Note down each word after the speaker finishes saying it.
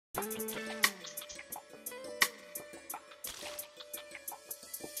Welcome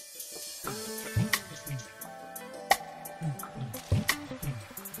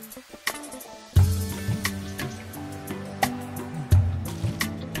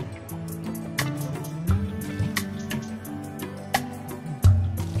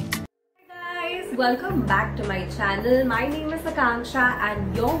back to my channel. My name is Akanksha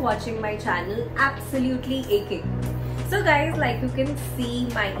and you're watching my channel Absolutely Aching. So guys, like you can see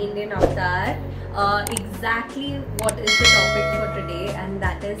my Indian avatar, exactly what is the topic for today, and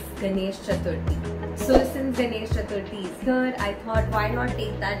that is Ganesh Chaturthi. So since Ganesh Chaturthi is here, I thought why not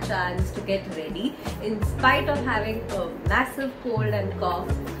take that chance to get ready. In spite of having a massive cold and cough,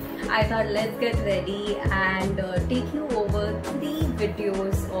 I thought let's get ready and take you over 3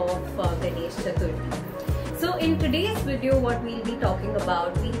 videos of Ganesh Chaturthi. So in today's video, what we'll be talking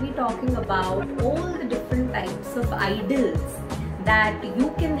about all the different types of idols that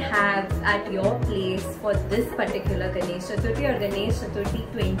you can have at your place for this particular Ganesh Chaturthi or Ganesh Chaturthi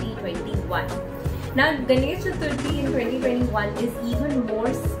 2021. Now Ganesh Chaturthi in 2021 is even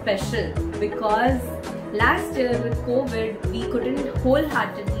more special because last year with COVID, we couldn't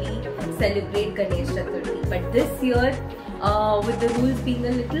wholeheartedly celebrate Ganesh Chaturthi. But this year, with the rules being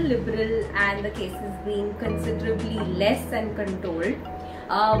a little liberal and the cases being considerably less and controlled,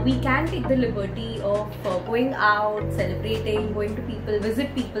 we can take the liberty of going out, celebrating, going to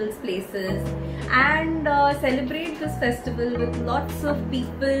visit people's places and celebrate this festival with lots of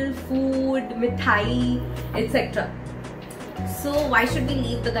people, food, mithai, etc. So why should we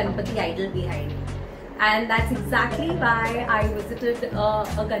leave the Ganpati idol behind? And that's exactly why I visited a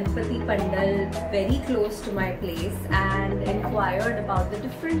Ganpati Pandal very close to my place and inquired about the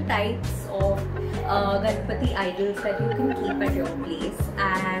different types of Ganpati idols that you can keep at your place.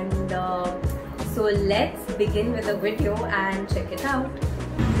 And so let's begin with the video and check it out.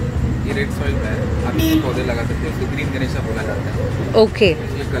 ये red soil में है, आप इसमें पौधे लगा सकते हैं, उसको ग्रीन गणेशा बोला जाता है। ओके।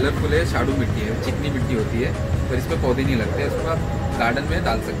 ये कलरफुल है, शाडू मिट्टी है, चिकनी मिट्टी होती है, पर इसमें पौधे नहीं लगते, इसको आप गार्डन में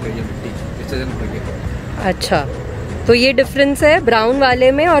डाल सकते हो ये मिट्टी विसर्जन करके। अच्छा, तो ये डिफरेंस है ब्राउन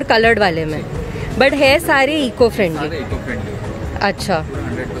वाले में और कलर्ड वाले में, बट है सारे इको फ्रेंडली। सारे इको फ्रेंडली। अच्छा,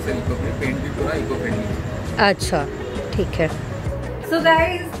 100% इको फ्रेंडली, पेंट भी पूरा इको फ्रेंडली। अच्छा, ठीक है। So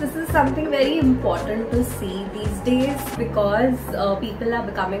guys, this is something very important to see these days because people are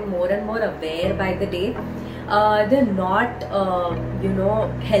becoming more and more aware by the day. They're not,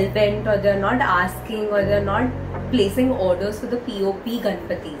 hell-bent, or they're not asking, or they're not placing orders for the POP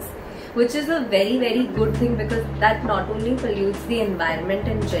Ganpatis, which is a very, very good thing because that not only pollutes the environment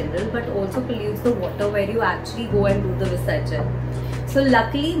in general but also pollutes the water where you actually go and do the Visarjan. So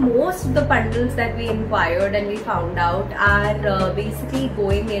luckily most of the pandals that we inquired and we found out are basically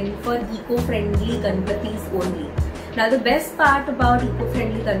going in for eco-friendly Ganpatis only. Now the best part about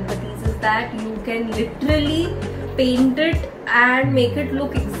eco-friendly Ganpatis is that you can literally paint it and make it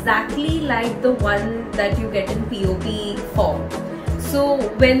look exactly like the one that you get in POP form. So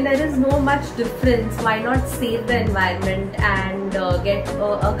when there is no much difference, why not save the environment and get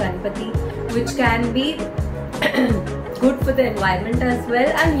a Ganpati which can be good for the environment as well,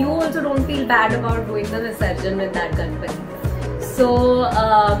 and you also don't feel bad about doing the Visarjan with that Ganpati. So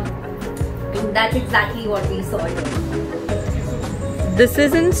that's exactly what we saw here. This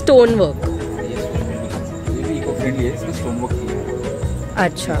is in stonework. ये भी eco friendly है, इसमें stone work किया है।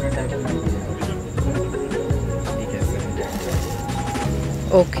 अच्छा,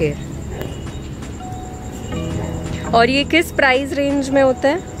 okay. और ये किस प्राइस रेंज में होता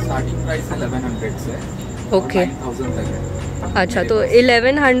है? स्टार्टिंग प्राइस 1100 से ओके 9000 तक है। अच्छा, तो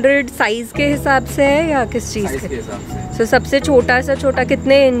 1100 साइज के हिसाब से है या किस चीज़ के हिसाब से? तो सबसे छोटा से छोटा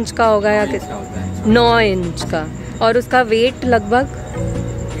कितने इंच का होगा या किस? 9 इंच का। और उसका वेट लगभग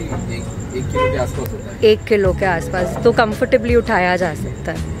 1 किलो के आसपास होता है। 1 किलो के आसपास, तो कंफर्टेबली उठाया जा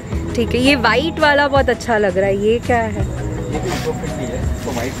सकता है। ठीक है, ये वाइट वाला बहुत अच्छा लग रहा है। ये क्या है? ये भी इको फ्रेंडली है,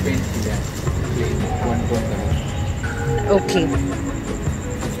 इसको वाइट पेंट किया है, वन टोन कलर। ओके।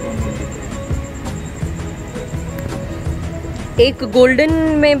 एक गोल्डन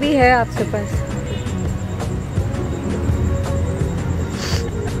में भी है आपके पास?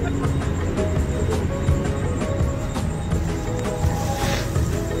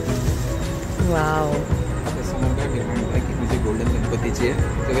 वाओ। कस्टमर का डिमांड था कि मुझे गोल्डन गणपति चाहिए,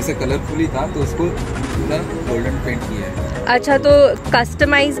 तो वैसे कलरफुल ही था तो उसको पूरा गोल्डन पेंट किया है। अच्छा, तो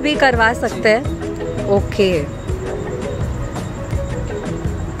कस्टमाइज भी करवा सकते हैं? ओके।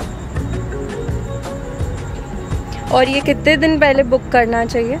 और ये कितने दिन पहले बुक करना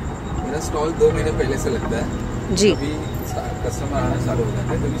चाहिए? मेरा स्टॉल 2 महीने पहले से लगता है जी। अभी कस्टमर आना चालू हो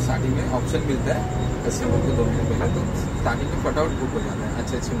जाता है, तो स्टार्टिंग में ऑप्शन मिलता है कस्टमर को 2 महीने पहले, तो स्टार्टिंग में फटाफट बुक हो जाता है,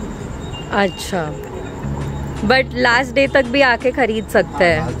 अच्छे मिलते हैं। अच्छा, बट लास्ट डे तक भी आके खरीद सकते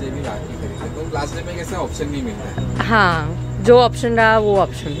हैं। लास्ट डे भी आके खरीद सकते हो। लास्ट डे में कैसे ऑप्शन नहीं मिलता है। हाँ, जो ऑप्शन रहा वो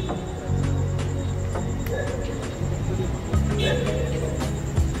option.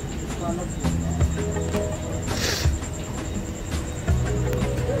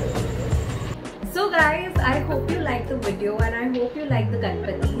 So guys, I hope you liked the video and I hope you like the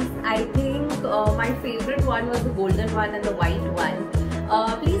Ganpatis. I think my favorite one was the golden one and the white one.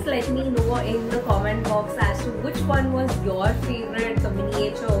 Please let me know in the comment box as to which one was your favorite, the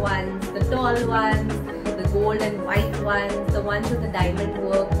miniature ones, the tall ones, the gold and white ones, the ones with the diamond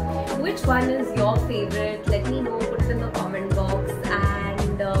work. Which one is your favorite? Let me know, put it in the comment box.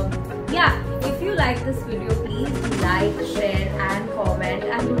 And yeah, if you like this video, please like, share and comment,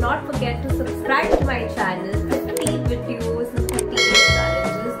 and do not forget to subscribe to my channel. 50 videos and 58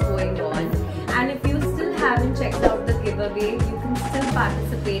 challenges going on, and if you still haven't checked out the giveaway, you can still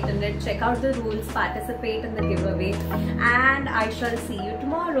participate in it. Check out the rules, participate in the giveaway, and I shall see you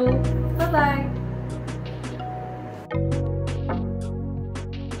tomorrow. Bye bye.